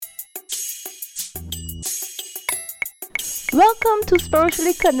Welcome to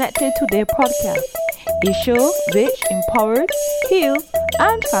Spiritually Connected Today podcast, a show which empowers, heals,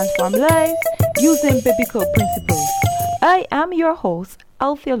 and transforms lives using biblical principles. I am your host,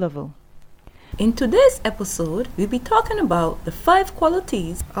 Althea Lovell. In today's episode, we'll be talking about the 5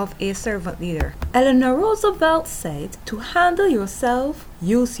 qualities of a servant leader. Eleanor Roosevelt said, "To handle yourself,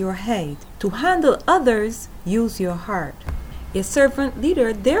 use your head. To handle others, use your heart." A servant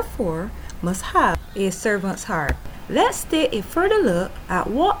leader, therefore, must have a servant's heart. Let's take a further look at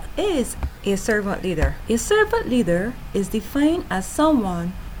what is a servant leader. A servant leader is defined as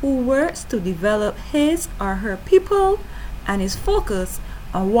someone who works to develop his or her people and is focused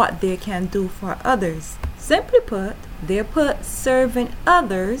on what they can do for others. Simply put, they put serving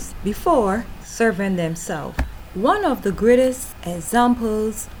others before serving themselves. One of the greatest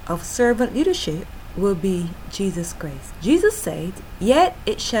examples of servant leadership will be Jesus Christ. Jesus said, "Yet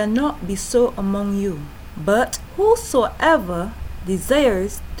it shall not be so among you, but whosoever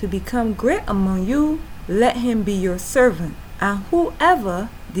desires to become great among you, let him be your servant. And whoever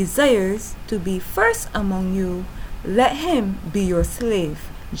desires to be first among you, let him be your slave.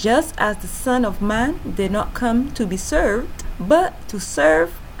 Just as the Son of Man did not come to be served, but to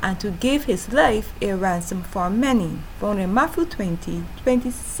serve and to give his life a ransom for many." Found in Matthew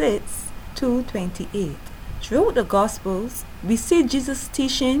 20:26-28. Throughout the Gospels, we see Jesus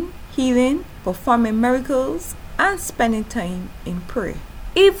teaching, healing, performing miracles, and spending time in prayer.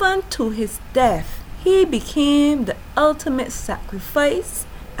 Even to his death, he became the ultimate sacrifice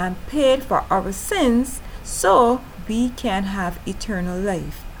and paid for our sins so we can have eternal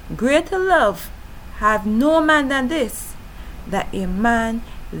life. Greater love have no man than this, that a man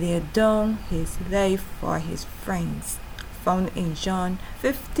lay down his life for his friends. Found in John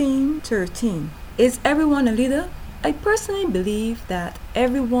 15:13. Is everyone a leader? I personally believe that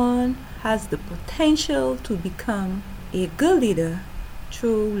everyone has the potential to become a good leader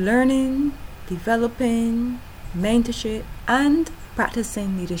through learning, developing, mentorship, and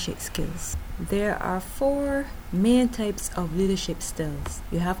practicing leadership skills. There are 4 main types of leadership styles.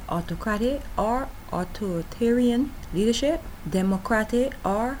 You have autocratic or authoritarian leadership, democratic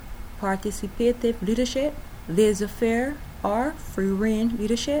or participative leadership, laissez-faire or free-rein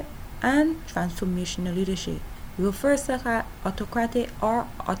leadership, and transformational leadership. We will first look at autocratic or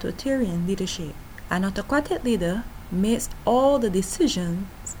authoritarian leadership. An autocratic leader makes all the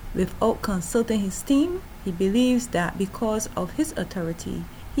decisions without consulting his team. He believes that because of his authority,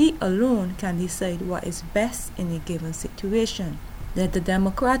 he alone can decide what is best in a given situation. The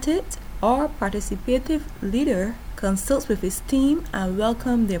democratic or participative leader consults with his team and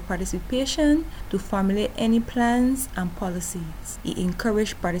welcomes their participation to formulate any plans and policies. He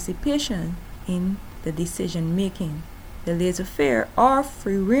encourages participation in the decision making. The laissez-faire or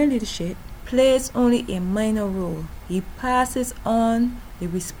free-rein leadership plays only a minor role. He passes on the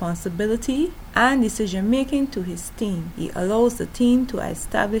responsibility and decision making to his team. He allows the team to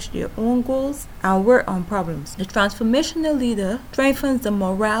establish their own goals and work on problems. The transformational leader strengthens the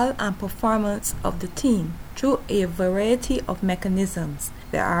morale and performance of the team through a variety of mechanisms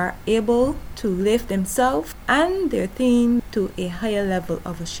that are able to lift themselves and their team to a higher level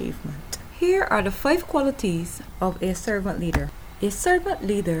of achievement. Here are the 5 qualities of a servant leader. A servant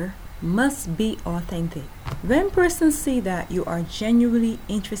leader must be authentic. When persons see that you are genuinely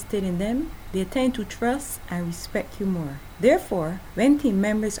interested in them, they tend to trust and respect you more. Therefore, when team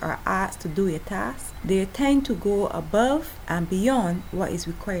members are asked to do a task, they tend to go above and beyond what is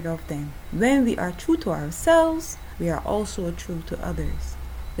required of them. When we are true to ourselves, we are also true to others.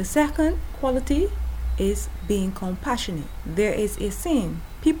 The second quality is being compassionate. There is a saying,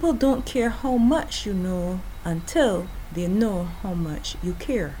 people don't care how much you know until they know how much you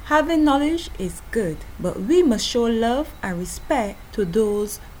care. Having knowledge is good, but we must show love and respect to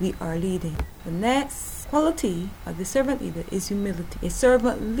those we are leading. The next quality of the servant leader is humility. A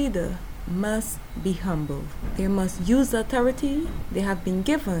servant leader must be humble. They must use the authority they have been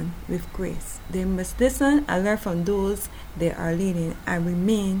given with grace. They must listen and learn from those they are leading and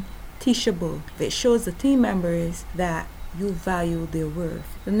remain teachable. It shows the team members that you value their worth.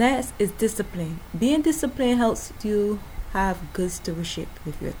 The next is discipline. Being disciplined helps you have good stewardship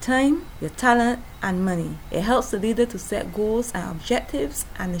with your time, your talent, and money. It helps the leader to set goals and objectives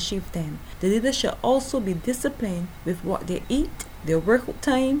and achieve them. The leader should also be disciplined with what they eat, their work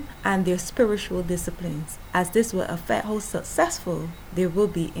time, and their spiritual disciplines. as this will affect how successful they will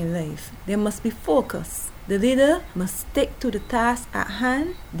be in life. They must be focused. The leader must stick to the task at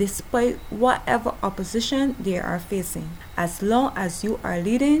hand despite whatever opposition they are facing. As long as you are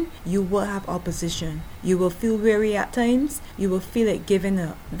leading, you will have opposition. You will feel weary at times. You will feel like giving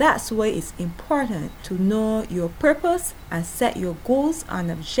up. That's why it's important to know your purpose and set your goals and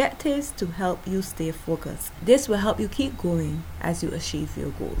objectives to help you stay focused. This will help you keep going as you achieve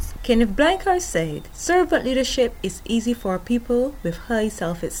your goals. Kenneth Blanchard said, servant leadership is easy for people with high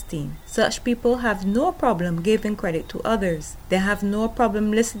self-esteem. Such people have no problem giving credit to others. They have no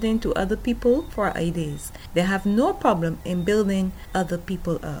problem listening to other people for ideas. They have no problem in building other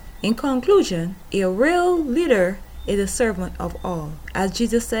people up. In conclusion, a real leader is a servant of all. As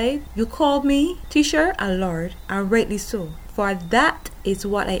Jesus said, you called me teacher and Lord, and rightly so, for that is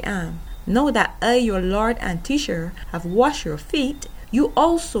what I am. Know that I, your Lord and teacher, have washed your feet. You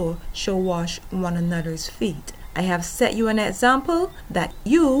also shall wash one another's feet. I have set you an example that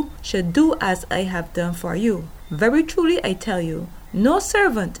you should do as I have done for you. Very truly I tell you, no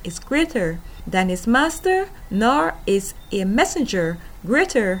servant is greater than his master, nor is a messenger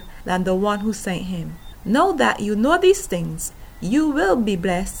greater than the one who sent him. Know that you know these things, you will be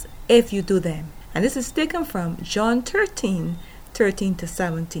blessed if you do them. And this is taken from John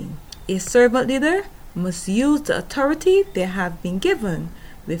 13:13-17. A servant leader must use the authority they have been given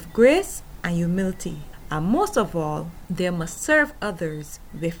with grace and humility. And most of all, they must serve others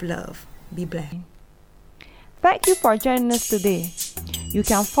with love. Be blessed. Thank you for joining us today. You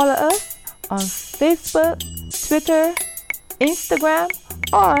can follow us on Facebook, Twitter, Instagram,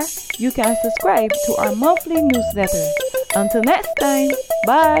 or you can subscribe to our monthly newsletter. Until next time,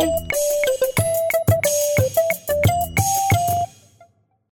 bye!